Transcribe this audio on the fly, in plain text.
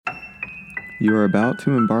You are about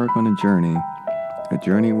to embark on a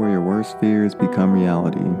journey where your worst fears become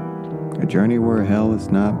reality, a journey where hell is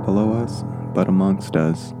not below us, but amongst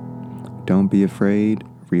us. Don't be afraid,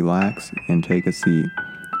 relax, and take a seat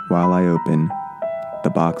while I open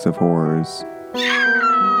the box of horrors.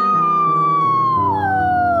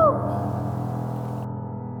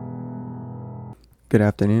 Good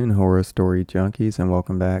afternoon, horror story junkies, and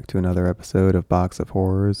welcome back to another episode of Box of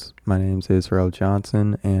Horrors. My name's Israel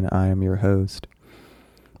Johnson, and I am your host.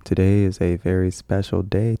 Today is a very special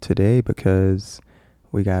day because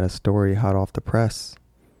we got a story hot off the press,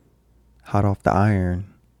 hot off the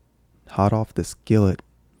iron, hot off the skillet.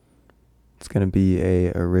 It's going to be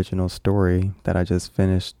a original story that I just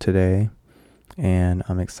finished today, and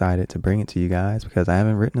I'm excited to bring it to you guys because I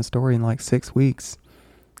haven't written a story in like 6 weeks,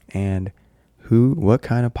 and what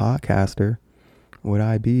kind of podcaster would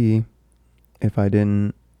I be if I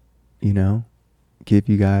didn't, give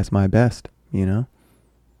you guys my best, It's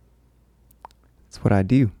what I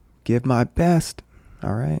do. Give my best.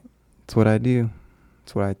 All right. It's what I do.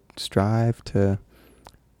 It's what I strive to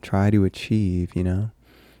try to achieve,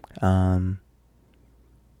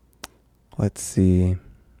 Let's see.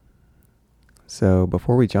 So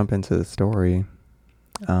before we jump into the story,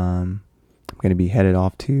 I'm going to be headed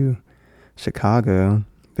off to Chicago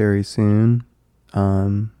very soon.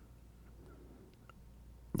 You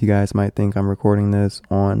guys might think I'm recording this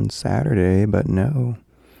on Saturday, but no,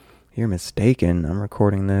 you're mistaken. I'm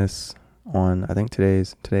recording this on, I think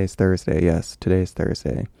today's Thursday. Yes, today's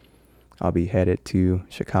Thursday. I'll be headed to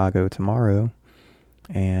Chicago tomorrow,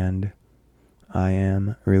 and I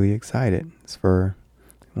am really excited. It's for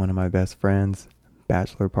one of my best friends'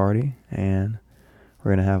 bachelor party, and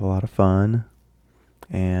we're going to have a lot of fun,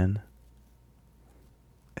 and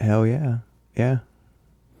hell yeah. Yeah.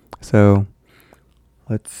 So,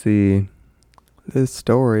 let's see. This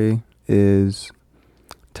story is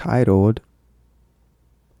titled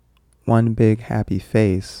One Big Happy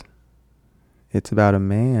Face. It's about a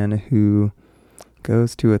man who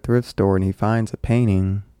goes to a thrift store and he finds a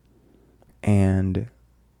painting, and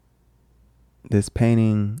this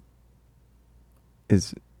painting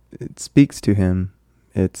it speaks to him.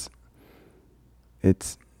 It's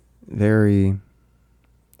very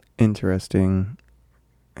interesting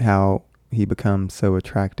how he becomes so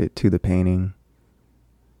attracted to the painting.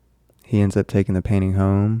 He ends up taking the painting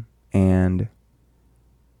home, and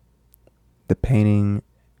the painting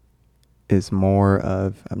is more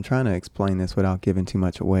of, I'm trying to explain this without giving too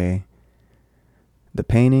much away. The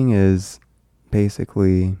painting is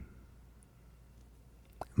basically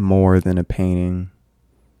more than a painting,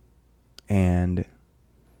 and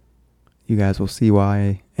you guys will see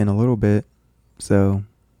why in a little bit. So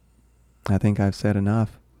I think I've said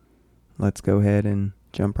enough. Let's go ahead and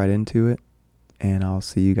jump right into it, and I'll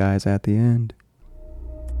see you guys at the end.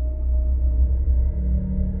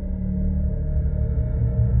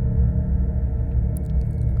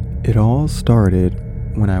 It all started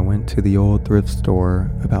when I went to the old thrift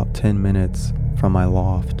store about 10 minutes from my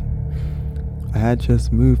loft. I had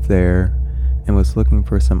just moved there and was looking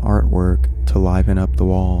for some artwork to liven up the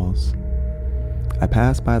walls. I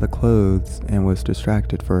passed by the clothes and was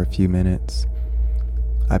distracted for a few minutes.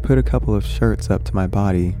 I put a couple of shirts up to my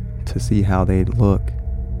body to see how they'd look.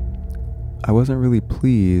 I wasn't really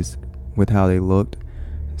pleased with how they looked,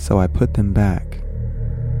 so I put them back.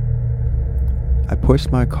 I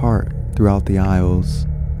pushed my cart throughout the aisles.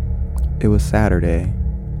 It was Saturday,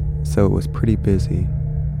 so it was pretty busy.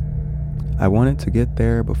 I wanted to get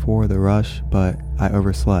there before the rush, but I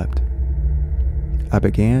overslept. I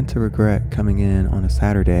began to regret coming in on a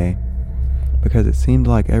Saturday because it seemed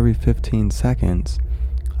like every 15 seconds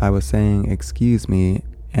I was saying "excuse me"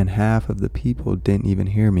 and half of the people didn't even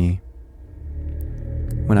hear me.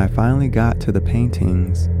 When I finally got to the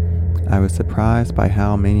paintings, I was surprised by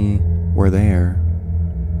how many were there,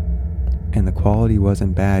 and the quality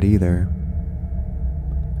wasn't bad either.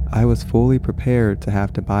 I was fully prepared to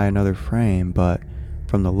have to buy another frame, but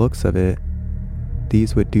from the looks of it,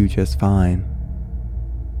 these would do just fine.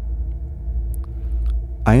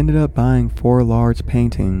 I ended up buying 4 large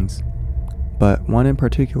paintings, but one in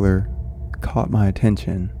particular caught my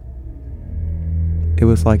attention. It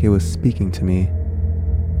was like it was speaking to me.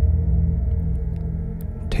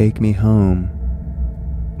 Take me home.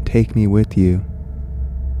 Take me with you.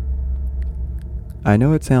 I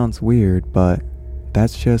know it sounds weird, but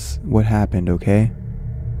that's just what happened, okay?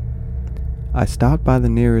 I stopped by the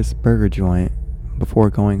nearest burger joint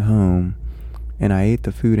before going home, and I ate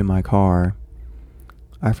the food in my car.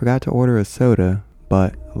 I forgot to order a soda,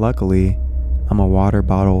 but luckily, I'm a water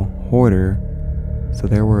bottle hoarder, so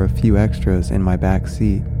there were a few extras in my back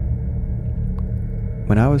seat.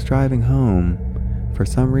 When I was driving home, for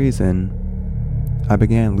some reason, I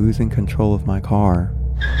began losing control of my car.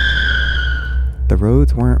 The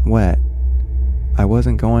roads weren't wet. I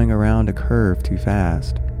wasn't going around a curve too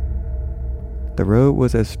fast. The road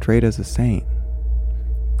was as straight as a saint.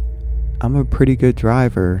 I'm a pretty good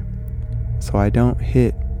driver, so I don't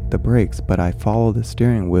hit the brakes, but I follow the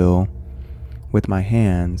steering wheel with my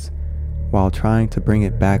hands while trying to bring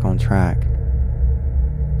it back on track.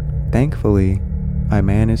 Thankfully, I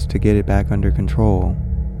managed to get it back under control.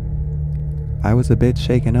 I was a bit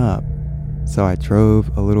shaken up, so I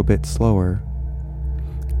drove a little bit slower,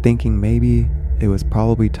 thinking maybe it was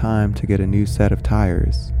probably time to get a new set of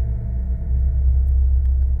tires.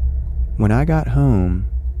 When I got home,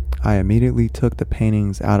 I immediately took the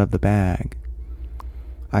paintings out of the bag.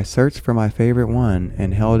 I searched for my favorite one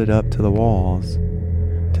and held it up to the walls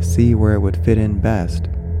to see where it would fit in best.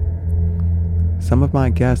 Some of my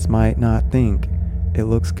guests might not think it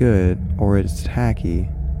looks good or it's tacky,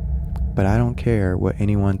 but I don't care what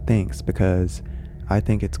anyone thinks because I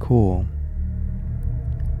think it's cool.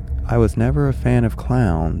 I was never a fan of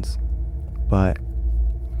clowns, but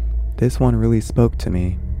this one really spoke to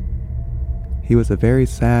me. He was a very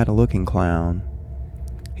sad-looking clown.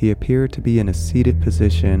 He appeared to be in a seated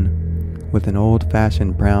position with an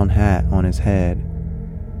old-fashioned brown hat on his head.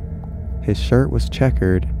 His shirt was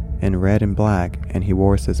checkered in red and black, and he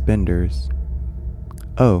wore suspenders.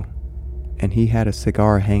 Oh, and he had a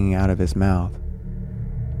cigar hanging out of his mouth.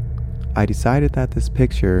 I decided that this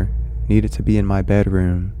picture needed to be in my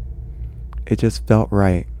bedroom. It just felt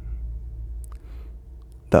right.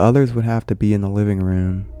 The others would have to be in the living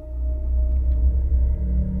room.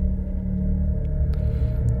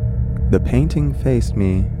 The painting faced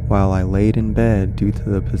me while I laid in bed due to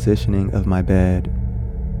the positioning of my bed.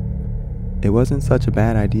 It wasn't such a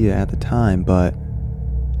bad idea at the time, but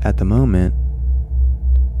at the moment,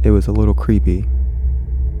 it was a little creepy.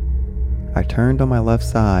 I turned on my left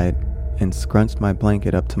side and scrunched my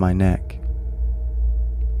blanket up to my neck.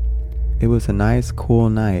 It was a nice, cool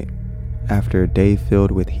night after a day filled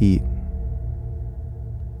with heat.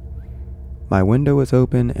 My window was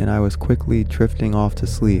open and I was quickly drifting off to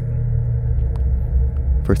sleep.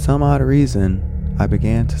 For some odd reason, I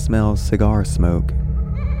began to smell cigar smoke.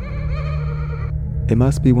 It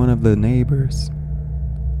must be one of the neighbors,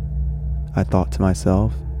 I thought to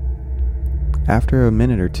myself. After a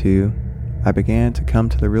minute or two, I began to come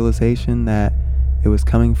to the realization that it was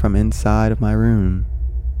coming from inside of my room.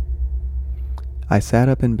 I sat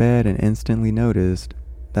up in bed and instantly noticed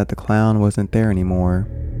that the clown wasn't there anymore.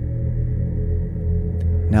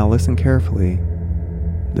 Now listen carefully.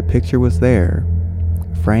 The picture was there,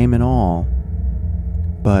 frame and all,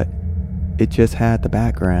 but it just had the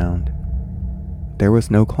background. There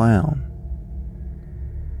was no clown.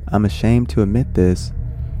 I'm ashamed to admit this,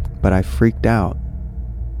 but I freaked out.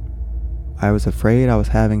 I was afraid I was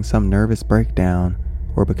having some nervous breakdown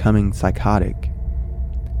or becoming psychotic.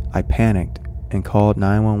 I panicked and called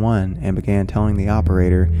 911 and began telling the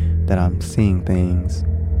operator that I'm seeing things.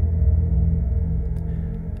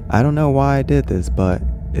 I don't know why I did this, but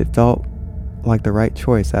it felt like the right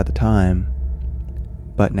choice at the time.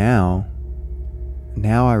 But now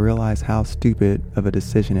I realize how stupid of a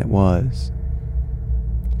decision it was.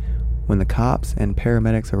 When the cops and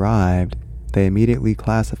paramedics arrived, they immediately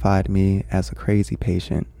classified me as a crazy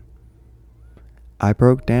patient. I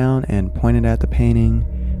broke down and pointed at the painting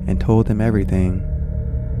and told them everything.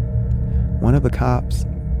 One of the cops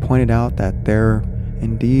pointed out that there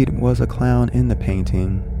indeed was a clown in the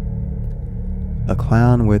painting. A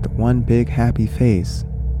clown with one big happy face.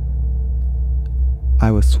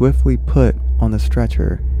 I was swiftly put on the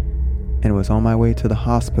stretcher and was on my way to the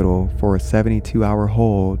hospital for a 72-hour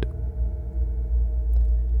hold.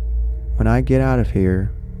 When I get out of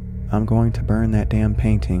here, I'm going to burn that damn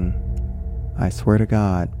painting. I swear to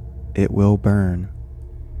God, it will burn.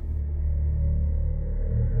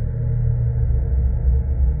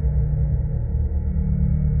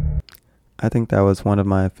 I think that was one of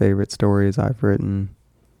my favorite stories I've written.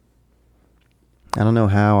 I don't know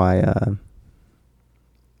how I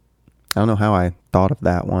thought of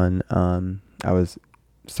that one. I was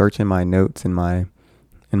searching my notes in my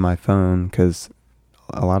phone because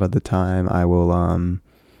a lot of the time I will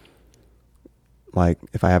like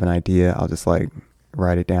if I have an idea, I'll just like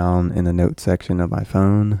write it down in the notes section of my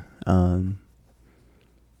phone.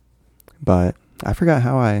 But I forgot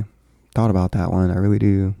how I thought about that one. I really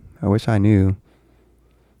do. I wish I knew.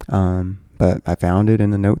 But I found it in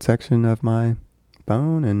the note section of my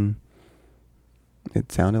phone and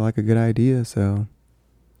it sounded like a good idea, so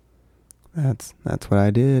that's what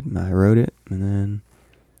I did. I wrote it and then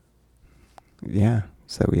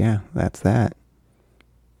So yeah, that's that.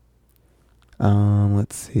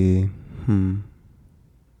 Let's see. I'm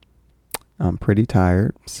pretty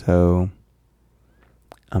tired, so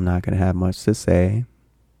I'm not gonna have much to say.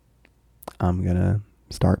 I'm gonna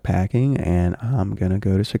start packing and I'm gonna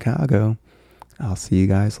go to Chicago. I'll see you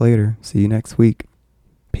guys later. See you next week.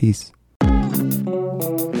 Peace.